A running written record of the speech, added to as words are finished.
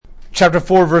Chapter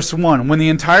 4, verse 1. When the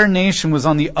entire nation was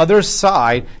on the other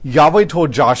side, Yahweh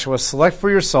told Joshua, select for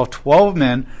yourself 12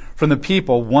 men from the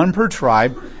people, one per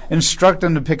tribe. Instruct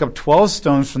them to pick up 12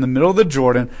 stones from the middle of the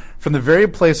Jordan, from the very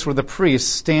place where the priests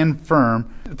stand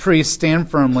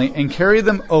firmly, and carry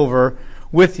them over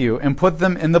with you, and put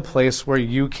them in the place where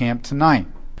you camp tonight.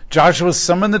 Joshua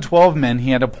summoned the 12 men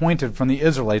he had appointed from the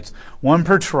Israelites, one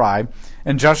per tribe,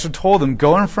 and Joshua told them,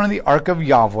 go in front of the ark of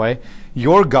Yahweh,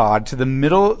 your God, to the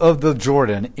middle of the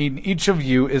Jordan, and each of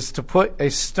you is to put a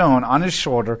stone on his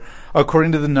shoulder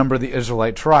according to the number of the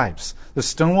Israelite tribes. The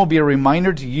stone will be a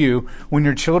reminder to you when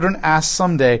your children ask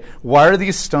someday, why are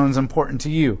these stones important to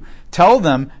you? Tell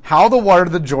them how the water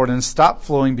of the Jordan stopped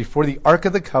flowing before the ark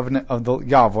of the covenant of the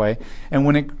Yahweh, and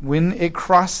when it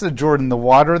crossed the Jordan, the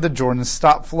water of the Jordan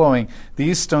stopped flowing.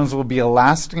 These stones will be a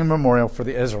lasting memorial for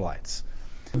the Israelites.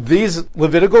 These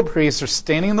Levitical priests are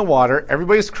standing in the water,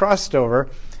 everybody's crossed over,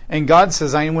 and God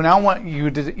says, I want you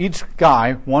to, each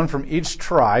guy, one from each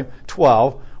tribe,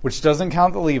 12, which doesn't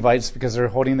count the Levites because they're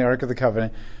holding the Ark of the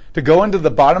Covenant, to go into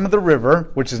the bottom of the river,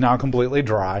 which is now completely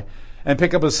dry, and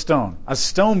pick up a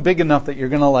stone big enough that you're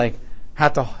going to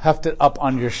have to heft it up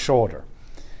on your shoulder.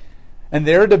 And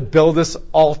they're to build this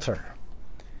altar.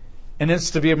 And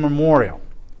it's to be a memorial.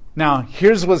 Now,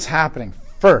 here's what's happening.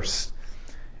 First,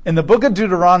 in the book of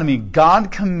Deuteronomy,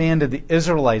 God commanded the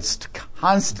Israelites to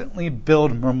constantly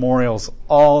build memorials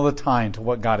all the time to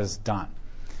what God has done.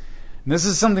 And this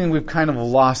is something we've kind of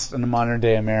lost in the modern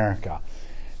day America.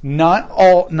 Not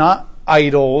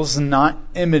idols, not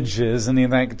images,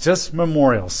 anything like just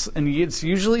memorials. And it's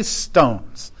usually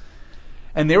stones.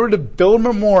 And they were to build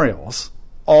memorials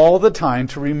all the time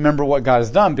to remember what God has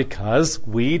done, because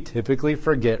we typically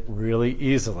forget really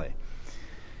easily.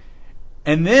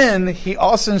 And then he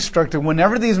also instructed,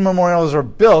 whenever these memorials are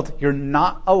built, you're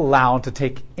not allowed to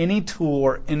take any tool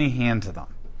or any hand to them.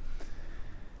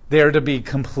 They're to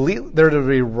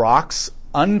be rocks,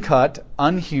 uncut,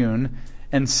 unhewn,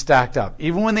 and stacked up.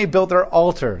 Even when they built their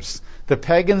altars, the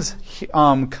pagans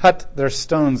cut their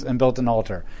stones and built an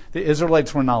altar. The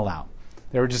Israelites were not allowed.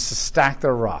 They were just to stack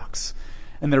their rocks.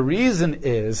 And the reason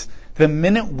is, the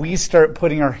minute we start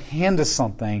putting our hand to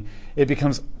something, it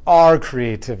becomes our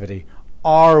creativity,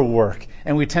 our work,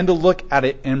 and we tend to look at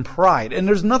it in pride. And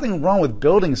there's nothing wrong with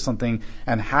building something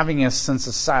and having a sense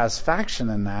of satisfaction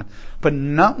in that, but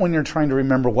not when you're trying to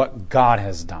remember what God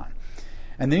has done.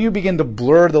 And then you begin to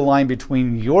blur the line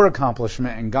between your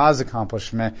accomplishment and God's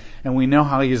accomplishment, and we know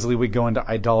how easily we go into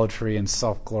idolatry and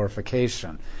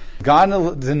self-glorification.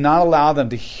 God did not allow them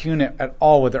to hewn it at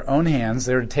all with their own hands.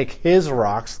 They were to take his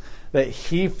rocks that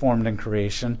he formed in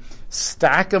creation,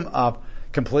 stack them up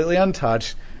completely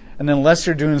untouched, and unless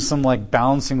you're doing some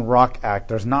balancing rock act,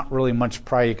 there's not really much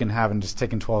pride you can have in just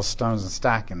taking 12 stones and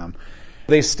stacking them.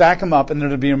 They stack them up, and they're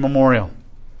to be a memorial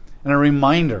and a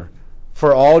reminder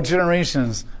for all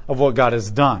generations of what God has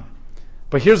done.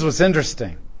 But here's what's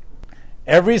interesting.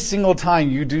 Every single time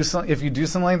if you do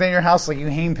something like that in your house, like you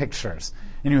hang pictures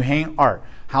and you hang art,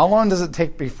 how long does it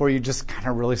take before you just kind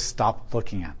of really stop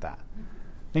looking at that?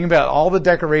 Think about all the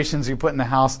decorations you put in the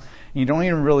house, and you don't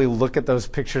even really look at those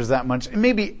pictures that much. And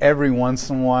maybe every once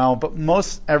in a while, but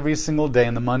most every single day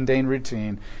in the mundane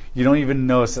routine, you don't even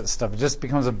notice that stuff. It just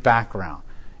becomes a background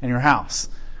in your house,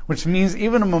 which means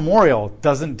even a memorial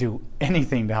doesn't do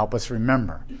anything to help us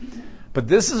remember. But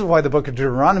this is why the book of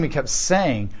Deuteronomy kept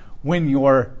saying, when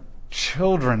your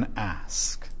children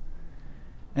ask.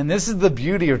 And this is the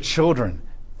beauty of children.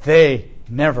 They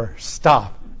never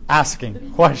stop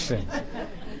asking questions.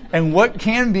 And what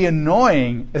can be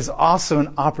annoying is also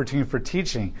an opportunity for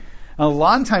teaching. And a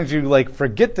lot of times you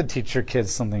forget to teach your kids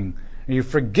something, or you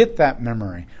forget that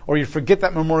memory, or you forget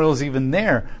that memorial is even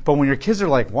there. But when your kids are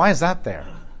like, why is that there?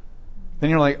 Then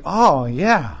you're like, oh,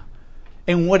 yeah.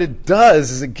 And what it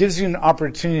does is it gives you an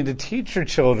opportunity to teach your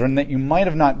children that you might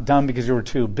have not done because you were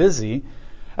too busy.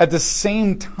 At the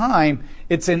same time,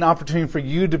 it's an opportunity for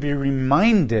you to be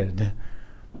reminded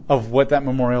of what that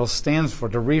memorial stands for,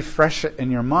 to refresh it in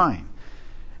your mind.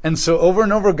 And so over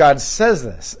and over, God says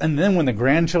this. And then when the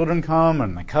grandchildren come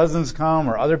and the cousins come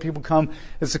or other people come,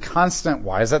 it's a constant,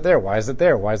 why is that there? Why is it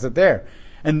there? Why is it there?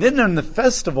 And then in the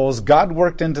festivals, God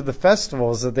worked into the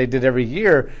festivals that they did every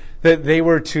year that they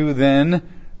were to then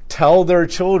tell their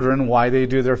children why they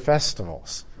do their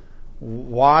festivals.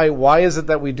 Why is it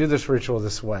that we do this ritual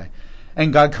this way?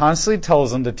 And God constantly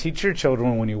tells them to teach your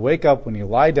children when you wake up, when you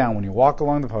lie down, when you walk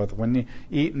along the path, when you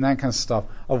eat and that kind of stuff,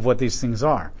 of what these things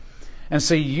are. And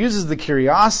so he uses the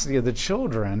curiosity of the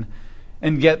children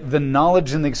and yet the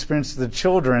knowledge and the experience of the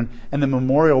children, and the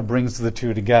memorial brings the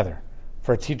two together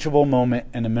for a teachable moment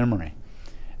and a memory.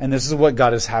 And this is what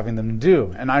God is having them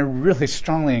do. And I really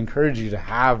strongly encourage you to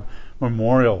have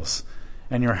memorials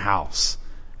in your house.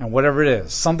 And whatever it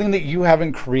is, something that you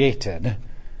haven't created,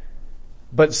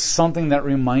 but something that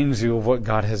reminds you of what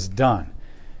God has done.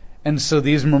 And so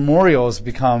these memorials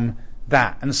become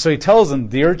that. And so he tells them,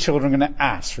 their children are going to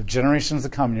ask for generations to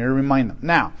come, and you're to remind them.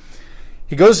 Now,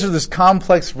 he goes through this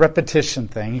complex repetition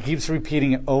thing. He keeps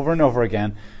repeating it over and over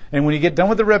again. And when you get done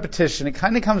with the repetition, it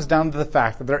kind of comes down to the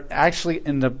fact that they're actually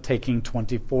end up taking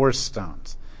 24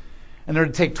 stones. And they're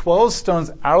to take 12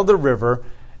 stones out of the river,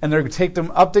 and they're to take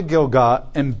them up to Gilgal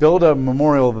and build a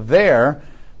memorial there.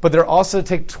 But they're also to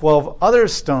take 12 other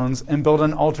stones and build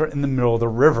an altar in the middle of the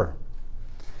river.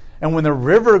 And when the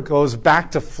river goes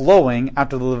back to flowing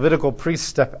after the Levitical priests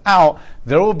step out,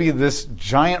 there will be this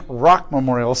giant rock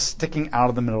memorial sticking out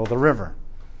of the middle of the river.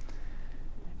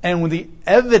 And when the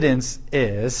evidence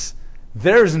is,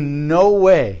 there's no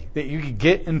way that you could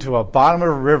get into a bottom of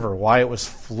a river while it was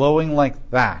flowing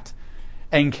like that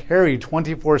and carry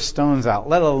 24 stones out,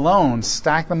 let alone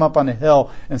stack them up on a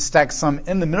hill and stack some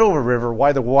in the middle of a river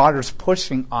while the water's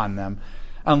pushing on them,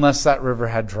 unless that river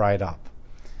had dried up.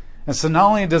 And so not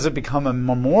only does it become a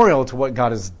memorial to what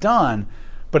God has done,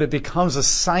 but it becomes a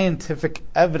scientific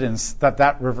evidence that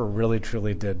that river really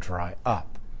truly did dry up.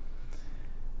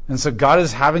 And so God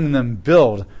is having them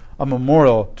build a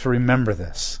memorial to remember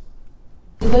this.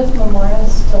 Do those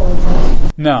memorials still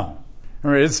exist? No.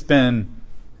 It's been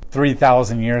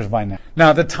 3,000 years by now. Now,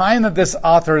 at the time that this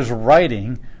author is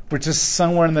writing, which is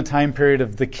somewhere in the time period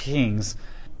of the Kings,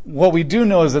 what we do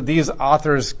know is that these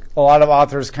authors, a lot of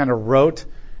authors kind of wrote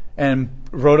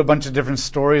a bunch of different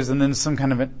stories, and then some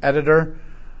kind of an editor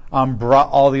brought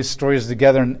all these stories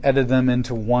together and edited them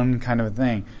into one kind of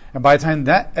thing. And by the time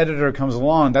that editor comes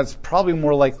along, that's probably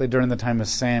more likely during the time of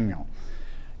Samuel.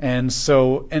 And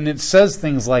it says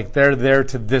things like, they're there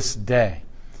to this day.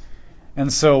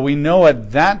 And so we know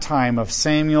at that time of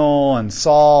Samuel and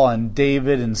Saul and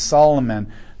David and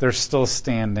Solomon, they're still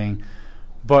standing.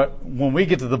 But when we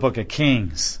get to the book of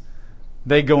Kings,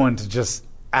 they go into just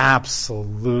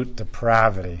absolute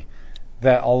depravity,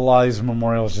 that a lot of these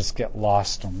memorials just get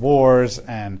lost in wars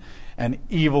and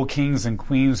evil kings and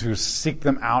queens who seek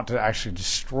them out to actually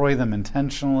destroy them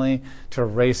intentionally, to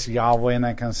erase Yahweh and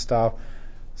that kind of stuff.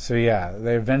 So yeah,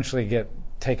 they eventually get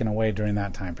taken away during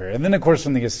that time period. And then of course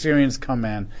when the Assyrians come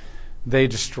in, they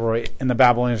destroy, and the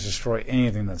Babylonians destroy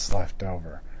anything that's left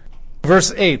over.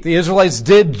 Verse 8, the Israelites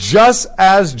did just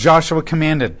as Joshua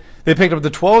commanded. They picked up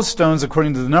the 12 stones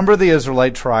according to the number of the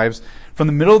Israelite tribes from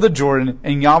the middle of the Jordan,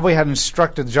 and Yahweh had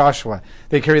instructed Joshua.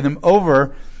 They carried them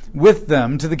over with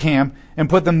them to the camp and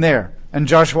put them there. And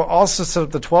Joshua also set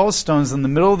up the 12 stones in the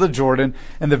middle of the Jordan,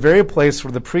 in the very place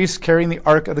where the priests carrying the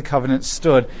Ark of the Covenant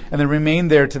stood, and they remain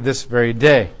there to this very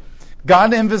day.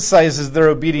 God emphasizes their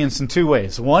obedience in two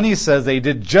ways. One, he says they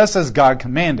did just as God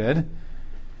commanded.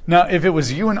 Now, if it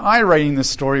was you and I writing this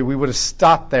story, we would have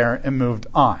stopped there and moved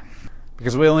on,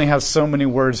 because we only have so many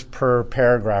words per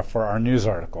paragraph for our news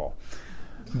article.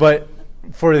 But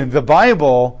for the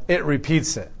Bible, it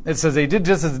repeats it. It says they did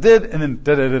just as did, and then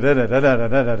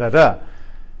da-da-da-da-da-da-da-da-da-da.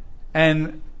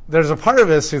 And there's a part of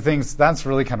us who thinks that's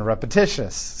really kind of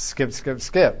repetitious. Skip, skip,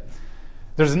 skip.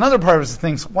 There's another part of us who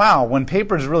thinks, wow, when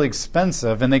paper is really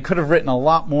expensive, and they could have written a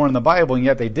lot more in the Bible, and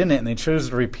yet they didn't, and they chose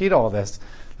to repeat all this.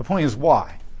 The point is,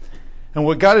 why? And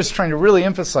what God is trying to really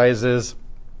emphasize is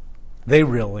they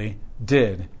really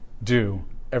did do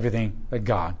everything that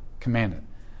God commanded.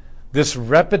 This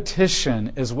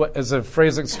repetition is what is a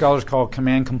phrase that scholars call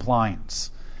command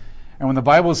compliance. And when the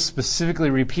Bible specifically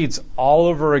repeats all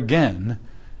over again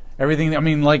everything,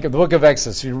 like the book of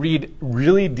Exodus, you read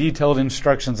really detailed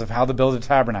instructions of how to build a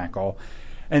tabernacle,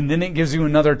 and then it gives you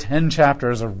another 10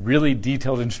 chapters of really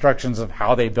detailed instructions of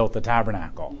how they built the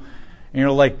tabernacle. And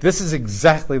you're like, this is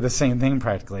exactly the same thing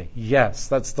practically. Yes,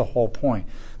 that's the whole point.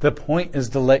 The point is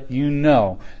to let you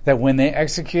know that when they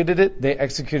executed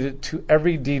it to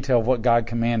every detail of what God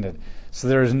commanded. So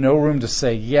there is no room to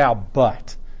say, yeah,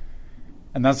 but.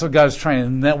 And that's what God is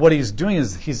trying. And what he's doing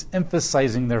is he's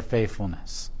emphasizing their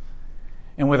faithfulness.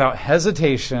 And without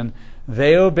hesitation,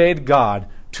 they obeyed God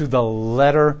to the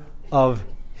letter of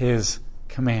his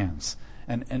commands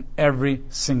and in every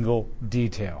single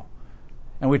detail.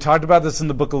 And we talked about this in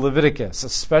the book of Leviticus,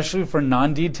 especially for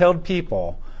non-detailed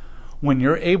people. When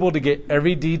you're able to get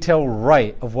every detail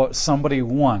right of what somebody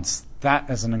wants, that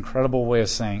is an incredible way of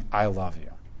saying, I love you.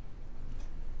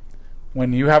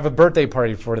 When you have a birthday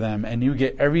party for them and you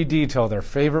get every detail, their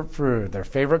favorite food, their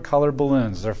favorite colored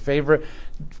balloons, their favorite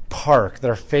park,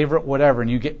 their favorite whatever, and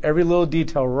you get every little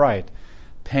detail right,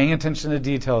 paying attention to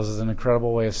details is an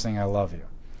incredible way of saying, I love you.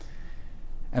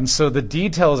 And so the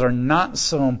details are not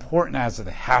so important as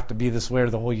they have to be this way or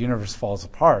the whole universe falls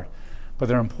apart. But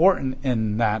they're important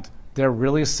in that they're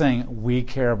really saying, we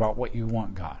care about what you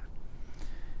want, God.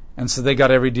 And so they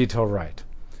got every detail right.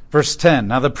 Verse 10,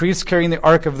 now the priests carrying the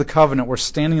Ark of the Covenant were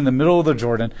standing in the middle of the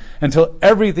Jordan until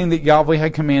everything that Yahweh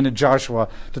had commanded Joshua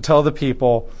to tell the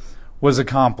people was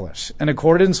accomplished. In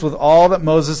accordance with all that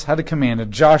Moses had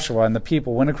commanded, Joshua and the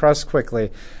people went across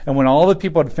quickly. And when all the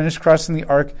people had finished crossing the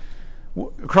Ark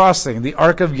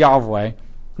of Yahweh,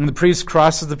 and the priests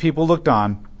crossed as the people looked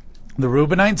on, the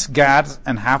Reubenites, Gads,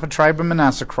 and half a tribe of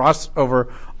Manasseh crossed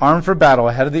over armed for battle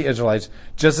ahead of the Israelites,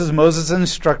 just as Moses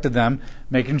instructed them,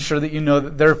 making sure that you know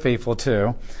that they're faithful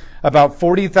too. About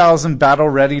 40,000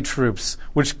 battle-ready troops,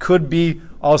 which could be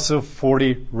also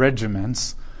 40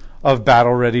 regiments of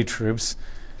battle-ready troops,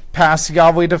 passed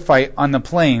Yahweh to fight on the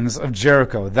plains of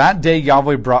Jericho. That day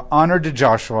Yahweh brought honor to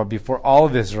Joshua before all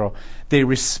of Israel. They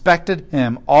respected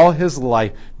him all his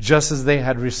life, just as they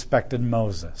had respected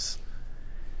Moses.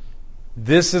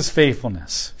 This is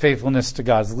faithfulness. Faithfulness to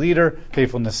God's leader,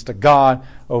 faithfulness to God,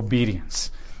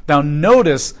 obedience. Now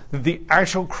notice that the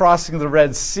actual crossing of the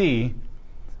Red Sea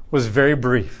was very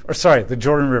brief. The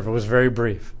Jordan River was very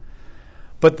brief.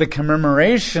 But the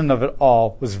commemoration of it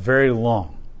all was very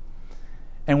long.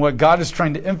 And what God is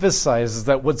trying to emphasize is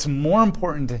that what's more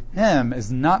important to him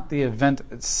is not the event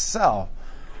itself,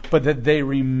 but that they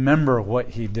remember what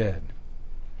he did.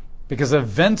 Because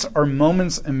events are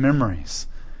moments and memories.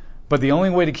 But the only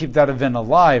way to keep that event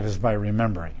alive is by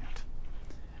remembering it.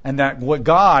 And that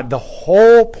the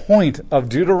whole point of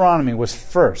Deuteronomy was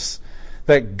first,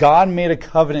 that God made a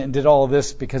covenant and did all of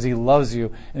this because he loves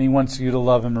you and he wants you to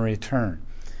love him in return.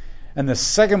 And the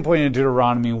second point in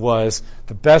Deuteronomy was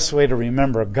the best way to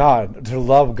remember God, to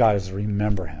love God, is to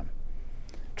remember him.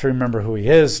 To remember who he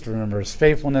is, to remember his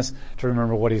faithfulness, to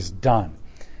remember what he's done.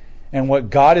 And what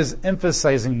God is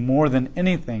emphasizing more than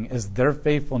anything is their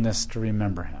faithfulness to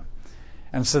remember him.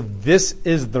 And so this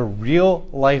is the real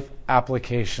life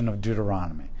application of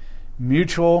Deuteronomy.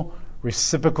 Mutual,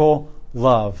 reciprocal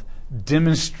love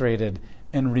demonstrated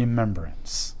in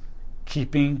remembrance.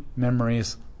 Keeping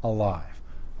memories alive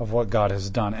of what God has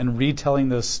done and retelling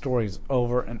those stories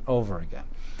over and over again.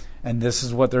 And this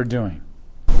is what they're doing.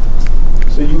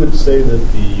 So you would say that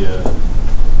the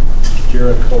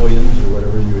Jerichoans, or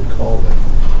whatever you would call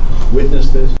them,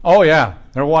 witnessed this? Oh yeah,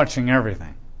 they're watching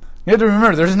everything. You have to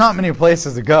remember, there's not many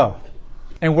places to go.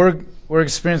 And we're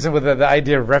experiencing with the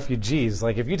idea of refugees.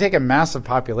 Like if you take a massive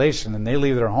population and they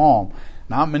leave their home,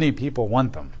 not many people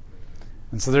want them.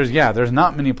 And so there's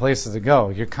not many places to go.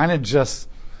 You're kind of just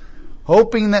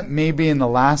hoping that maybe in the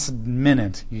last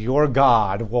minute your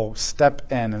God will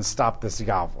step in and stop this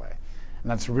Yahweh. And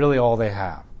that's really all they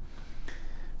have.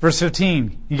 Verse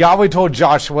 15, Yahweh told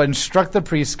Joshua, instruct the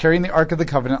priests carrying the Ark of the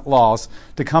Covenant laws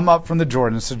to come up from the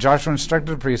Jordan. So Joshua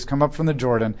instructed the priests, come up from the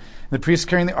Jordan. And the priests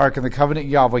carrying the Ark of the Covenant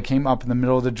Yahweh came up in the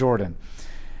middle of the Jordan.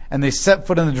 And they set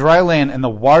foot in the dry land, and the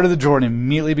water of the Jordan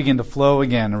immediately began to flow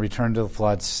again and returned to the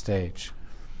flood stage.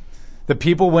 The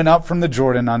people went up from the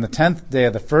Jordan on the 10th day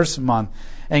of the first month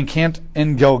and camped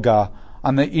in Gilgal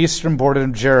on the eastern border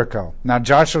of Jericho. Now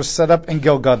Joshua set up in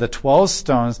Gilgal the 12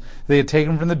 stones they had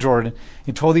taken from the Jordan.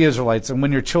 He told the Israelites, and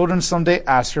when your children someday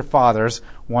ask your fathers,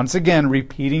 once again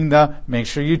repeating make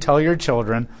sure you tell your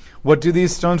children, what do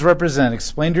these stones represent?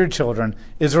 Explain to your children,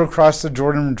 Israel crossed the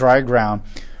Jordan on dry ground,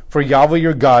 for Yahweh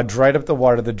your God dried up the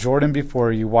water of the Jordan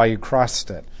before you while you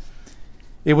crossed it.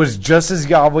 It was just as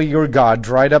Yahweh your God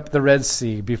dried up the Red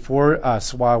Sea before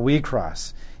us while we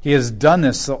crossed. He has done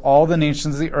this so all the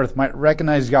nations of the earth might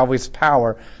recognize Yahweh's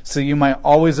power, so you might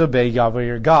always obey Yahweh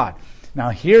your God.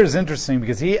 Now here's interesting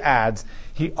because he adds,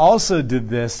 he also did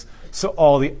this so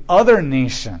all the other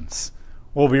nations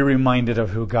will be reminded of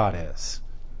who God is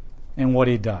and what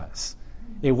he does.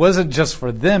 It wasn't just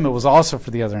for them, it was also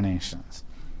for the other nations.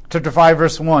 Chapter 5,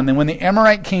 verse 1, Then when the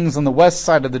Amorite kings on the west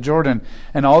side of the Jordan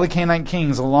and all the Canaanite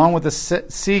kings along with the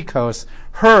sea coast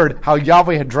heard how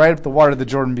Yahweh had dried up the water of the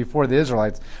Jordan before the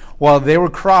Israelites, while they were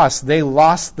crossed, they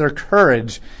lost their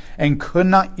courage and could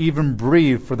not even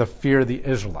breathe for the fear of the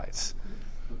Israelites.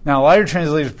 Now, a lot of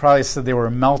translators probably said they were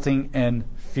melting in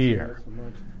fear.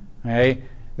 Okay?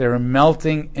 They were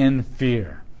melting in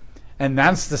fear. And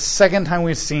that's the second time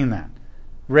we've seen that.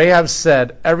 Rahab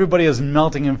said, everybody is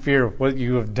melting in fear of what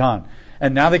you have done.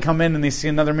 And now they come in and they see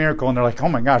another miracle and they're like, oh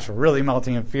my gosh, we're really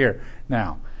melting in fear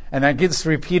now. And that gets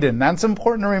repeated. And that's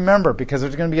important to remember because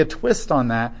there's going to be a twist on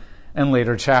that in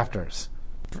later chapters.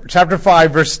 Chapter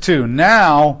 5, verse 2.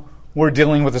 Now we're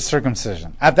dealing with the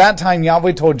circumcision. At that time,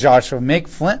 Yahweh told Joshua, make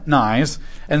flint knives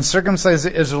and circumcise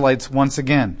the Israelites once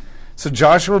again. So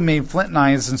Joshua made flint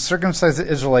knives and circumcised the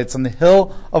Israelites on the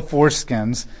hill of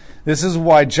foreskins. This is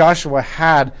why Joshua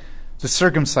had to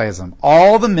circumcise them.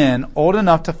 All the men old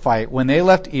enough to fight when they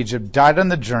left Egypt died on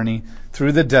the journey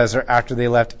through the desert after they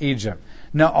left Egypt.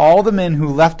 Now all the men who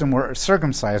left him were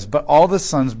circumcised, but all the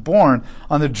sons born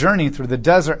on the journey through the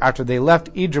desert after they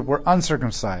left Egypt were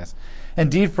uncircumcised.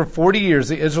 Indeed, for 40 years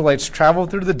the Israelites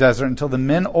traveled through the desert until the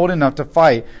men old enough to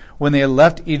fight, when they had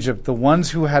left Egypt, the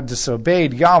ones who had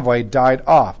disobeyed Yahweh died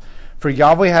off. For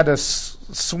Yahweh had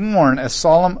sworn a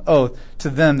solemn oath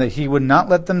to them that he would not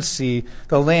let them see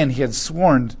the land he had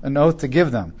sworn an oath to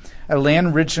give them, a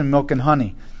land rich in milk and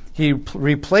honey. He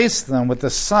replaced them with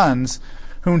the sons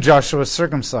whom Joshua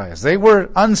circumcised. They were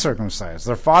uncircumcised.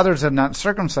 Their fathers had not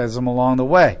circumcised them along the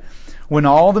way. When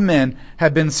all the men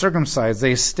had been circumcised,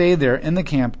 they stayed there in the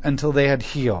camp until they had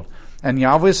healed. And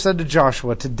Yahweh said to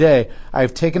Joshua, "Today I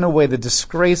have taken away the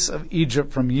disgrace of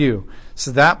Egypt from you." So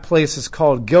that place is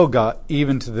called Gilgal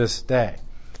even to this day.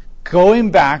 Going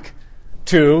back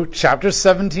to chapter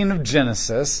 17 of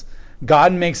Genesis,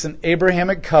 God makes an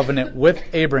Abrahamic covenant with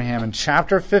Abraham in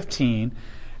chapter 15.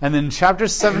 And then in chapter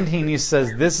 17 he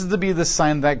says, this is to be the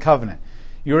sign of that covenant.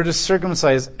 You are to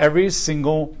circumcise every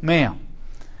single male.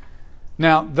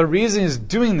 Now, the reason he's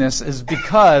doing this is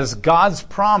because God's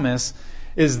promise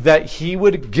is that he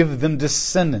would give them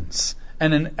descendants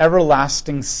and an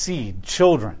everlasting seed,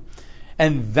 children.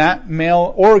 And that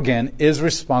male organ is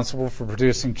responsible for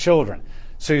producing children.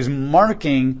 So he's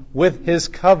marking with his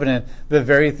covenant the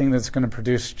very thing that's going to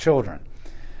produce children.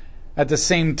 At the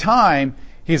same time,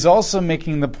 he's also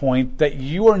making the point that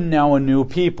you are now a new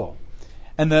people.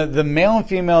 And the male and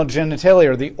female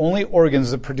genitalia are the only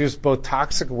organs that produce both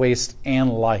toxic waste and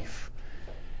life.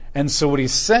 And so what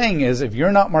he's saying is, if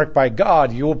you're not marked by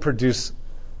God, you will produce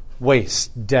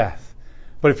waste, death.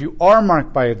 But if you are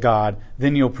marked by God,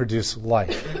 then you'll produce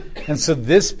life. And so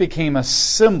this became a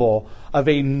symbol of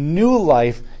a new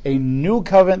life, a new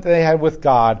covenant that they had with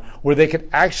God, where they could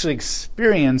actually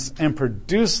experience and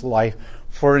produce life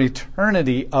for an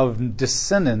eternity of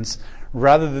descendants,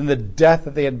 rather than the death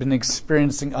that they had been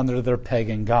experiencing under their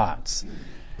pagan gods.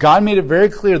 God made it very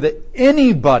clear that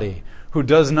anybody who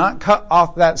does not cut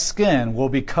off that skin will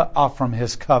be cut off from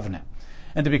his covenant.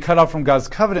 And to be cut off from God's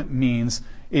covenant means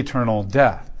eternal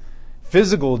death.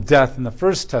 Physical death in the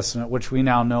First Testament, which we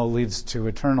now know leads to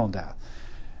eternal death.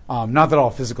 Not that all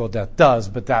physical death does,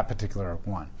 but that particular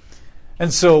one.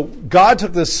 And so God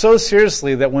took this so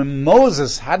seriously that when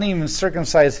Moses hadn't even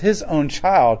circumcised his own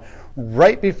child,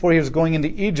 right before he was going into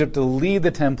Egypt to lead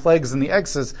the 10 plagues in the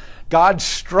Exodus, God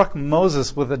struck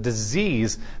Moses with a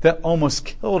disease that almost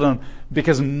killed him,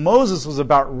 because Moses was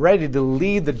about ready to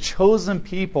lead the chosen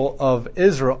people of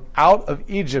Israel out of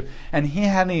Egypt, and he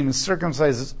hadn't even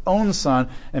circumcised his own son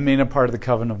and made him part of the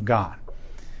covenant of God.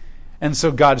 And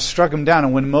so God struck him down.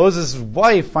 And when Moses'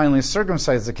 wife finally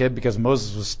circumcised the kid, because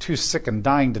Moses was too sick and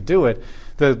dying to do it,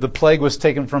 the plague was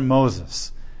taken from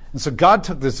Moses. And so God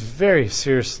took this very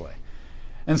seriously.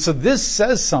 And so this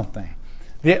says something.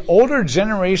 The older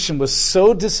generation was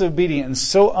so disobedient and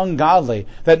so ungodly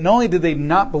that not only did they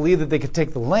not believe that they could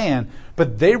take the land,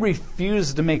 but they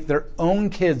refused to make their own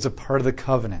kids a part of the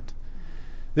covenant.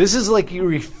 This is like you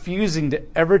refusing to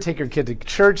ever take your kid to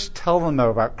church, tell them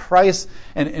about Christ,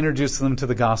 and introduce them to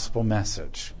the gospel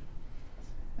message.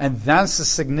 And that's the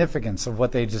significance of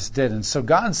what they just did. And so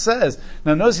God says,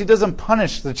 now notice he doesn't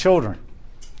punish the children.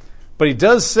 But he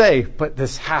does say, but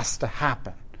this has to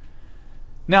happen.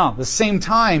 Now, at the same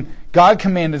time, God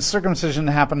commanded circumcision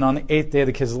to happen on the 8th day of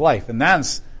the kid's life. And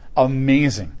that's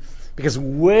amazing. Because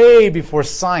way before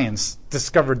science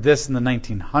discovered this in the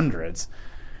 1900s,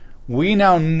 we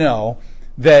now know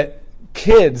that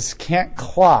kids can't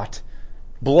clot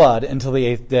blood until the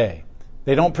 8th day.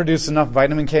 They don't produce enough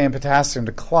vitamin K and potassium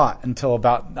to clot until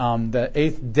about the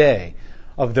 8th day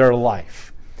of their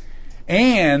life.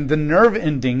 And the nerve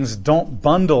endings don't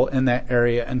bundle in that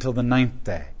area until the 9th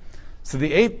day. So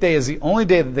the 8th day is the only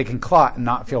day that they can clot and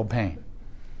not feel pain.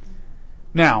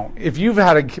 Now, if you've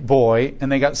had a boy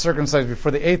and they got circumcised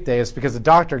before the 8th day, it's because the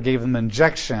doctor gave them an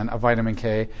injection of vitamin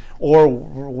K or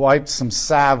wiped some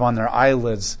salve on their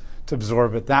eyelids to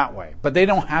absorb it that way. But they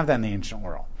don't have that in the ancient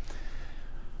world.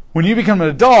 When you become an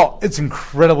adult, it's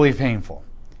incredibly painful.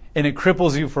 And it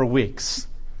cripples you for weeks.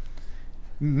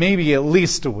 Maybe at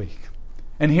least a week.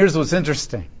 And here's what's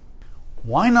interesting.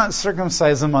 Why not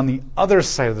circumcise them on the other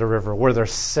side of the river where they're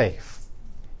safe?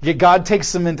 Yet God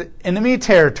takes them into enemy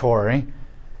territory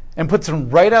and puts them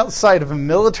right outside of a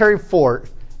military fort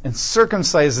and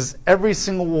circumcises every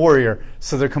single warrior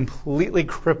so they're completely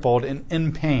crippled and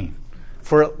in pain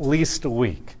for at least a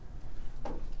week.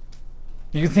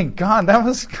 You think, God, that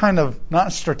was kind of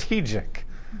not strategic.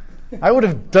 I would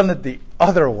have done it the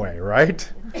other way,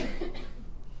 right?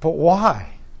 But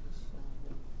why?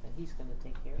 He's going to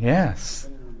take care of it. Yes.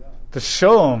 To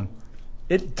show them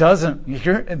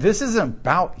this isn't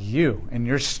about you and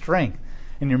your strength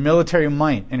and your military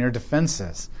might and your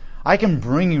defenses. I can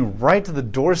bring you right to the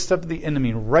doorstep of the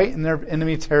enemy, right in their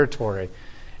enemy territory.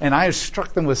 And I have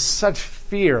struck them with such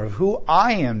fear of who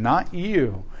I am, not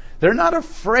you. They're not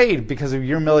afraid because of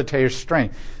your military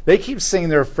strength. They keep saying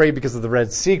they're afraid because of the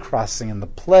Red Sea crossing and the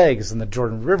plagues and the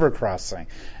Jordan River crossing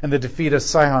and the defeat of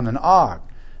Sihon and Og.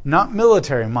 Not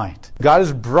military might. God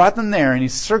has brought them there and He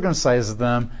circumcised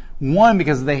them, one,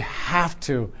 because they have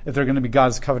to if they're going to be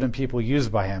God's covenant people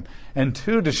used by Him, and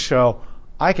two, to show,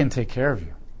 I can take care of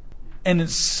you. And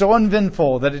it's so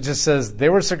uneventful that it just says they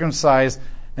were circumcised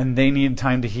and they needed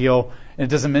time to heal. And it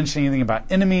doesn't mention anything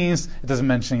about enemies. It doesn't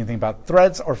mention anything about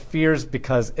threats or fears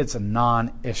because it's a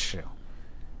non-issue.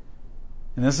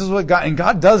 And this is what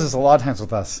God does this a lot of times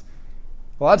with us.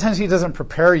 A lot of times He doesn't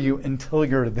prepare you until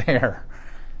you're there.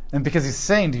 And because He's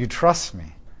saying, do you trust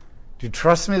me? Do you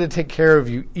trust me to take care of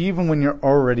you even when you're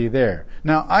already there?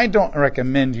 Now, I don't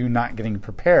recommend you not getting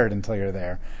prepared until you're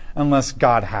there unless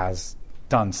God has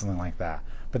done something like that.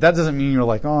 But that doesn't mean you're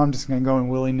like, oh, I'm just going to go in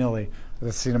willy-nilly with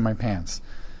the seat of my pants.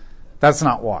 That's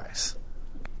not wise.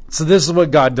 So this is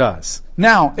what God does.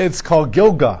 Now, it's called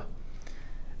Gilgal.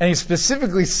 And He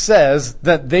specifically says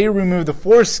that they remove the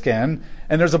foreskin.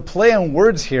 And there's a play on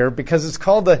words here because it's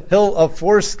called the Hill of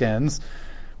Foreskins,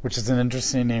 which is an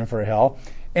interesting name for a hill.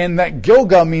 And that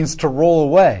Gilgal means to roll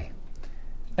away.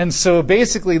 And so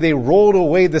basically they rolled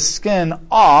away the skin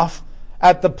off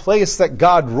at the place that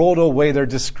God rolled away their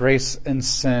disgrace and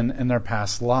sin in their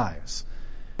past lives.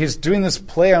 He's doing this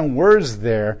play on words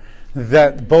there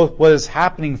that both what is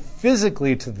happening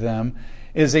physically to them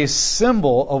is a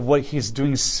symbol of what He's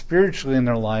doing spiritually in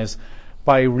their lives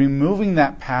by removing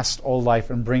that past old life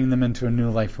and bringing them into a new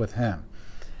life with Him.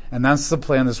 And that's the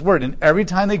play on this word. And every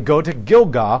time they go to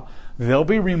Gilgal, they'll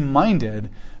be reminded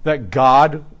that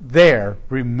God there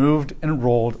removed and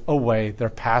rolled away their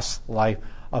past life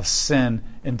of sin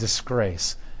and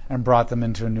disgrace and brought them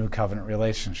into a new covenant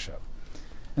relationship.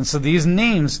 And so these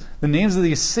names, the names of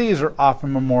these cities, are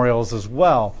often memorials as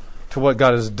well to what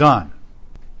God has done.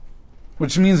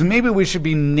 Which means maybe we should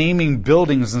be naming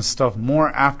buildings and stuff more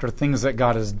after things that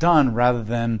God has done rather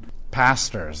than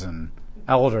pastors and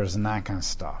elders and that kind of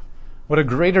stuff. What a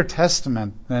greater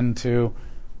testament than to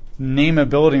name a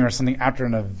building or something after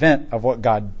an event of what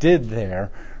God did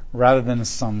there rather than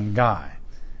some guy.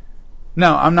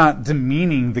 Now, I'm not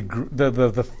demeaning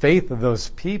the faith of those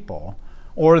people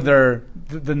or the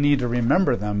need to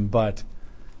remember them, but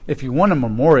if you want a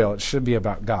memorial, it should be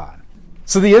about God.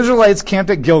 So the Israelites camped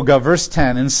at Gilgal, verse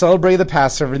 10, and celebrated the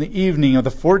Passover in the evening of the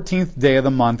 14th day of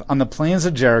the month on the plains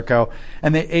of Jericho,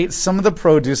 and they ate some of the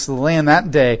produce of the land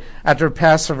that day after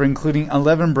Passover, including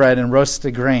unleavened bread and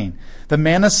roasted grain. The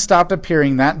manna stopped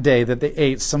appearing that day that they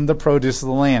ate some of the produce of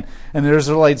the land, and the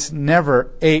Israelites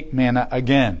never ate manna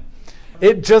again.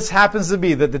 It just happens to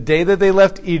be that the day that they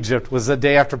left Egypt was the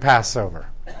day after Passover.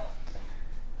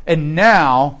 And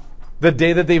now, the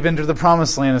day that they've entered the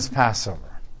Promised Land is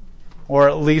Passover, or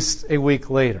at least a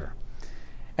week later.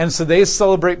 And so they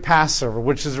celebrate Passover,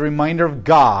 which is a reminder of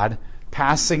God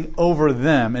passing over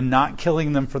them and not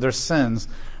killing them for their sins,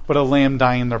 but a lamb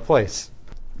dying in their place.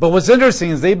 But what's interesting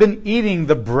is they've been eating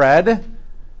the bread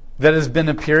that has been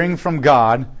appearing from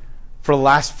God for the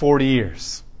last 40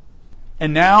 years.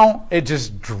 And now it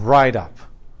just dried up.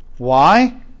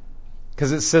 Why?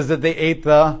 Because it says that they ate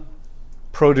the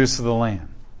produce of the land.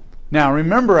 Now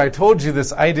remember, I told you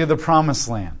this idea of the Promised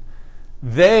Land.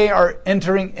 They are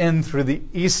entering in through the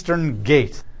eastern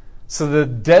gate. So the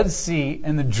Dead Sea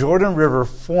and the Jordan River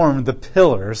form the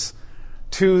pillars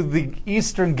to the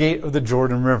eastern gate of the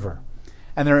Jordan River.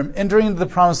 And they're entering into the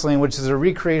Promised Land, which is a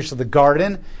recreation of the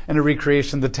garden and a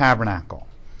recreation of the tabernacle.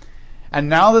 And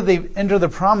now that they've entered the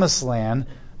Promised Land,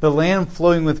 the land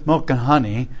flowing with milk and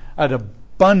honey, an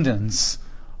abundance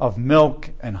of milk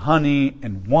and honey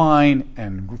and wine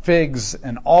and figs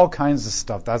and all kinds of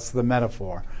stuff. That's the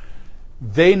metaphor.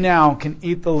 They now can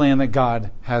eat the land that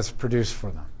God has produced for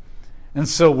them. And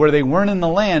so where they weren't in the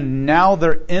land, now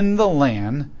they're in the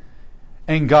land,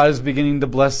 and God is beginning to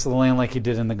bless the land like He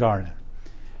did in the garden.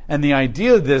 And the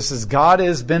idea of this is God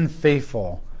has been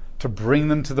faithful to bring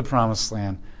them to the Promised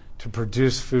Land, to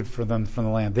produce food for them from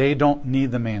the land. They don't need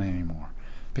the manna anymore,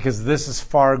 because this is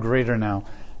far greater now,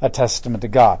 a testament to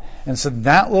God. And so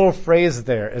that little phrase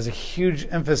there is a huge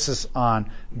emphasis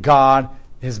on God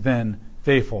has been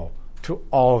faithful to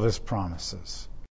all of His promises.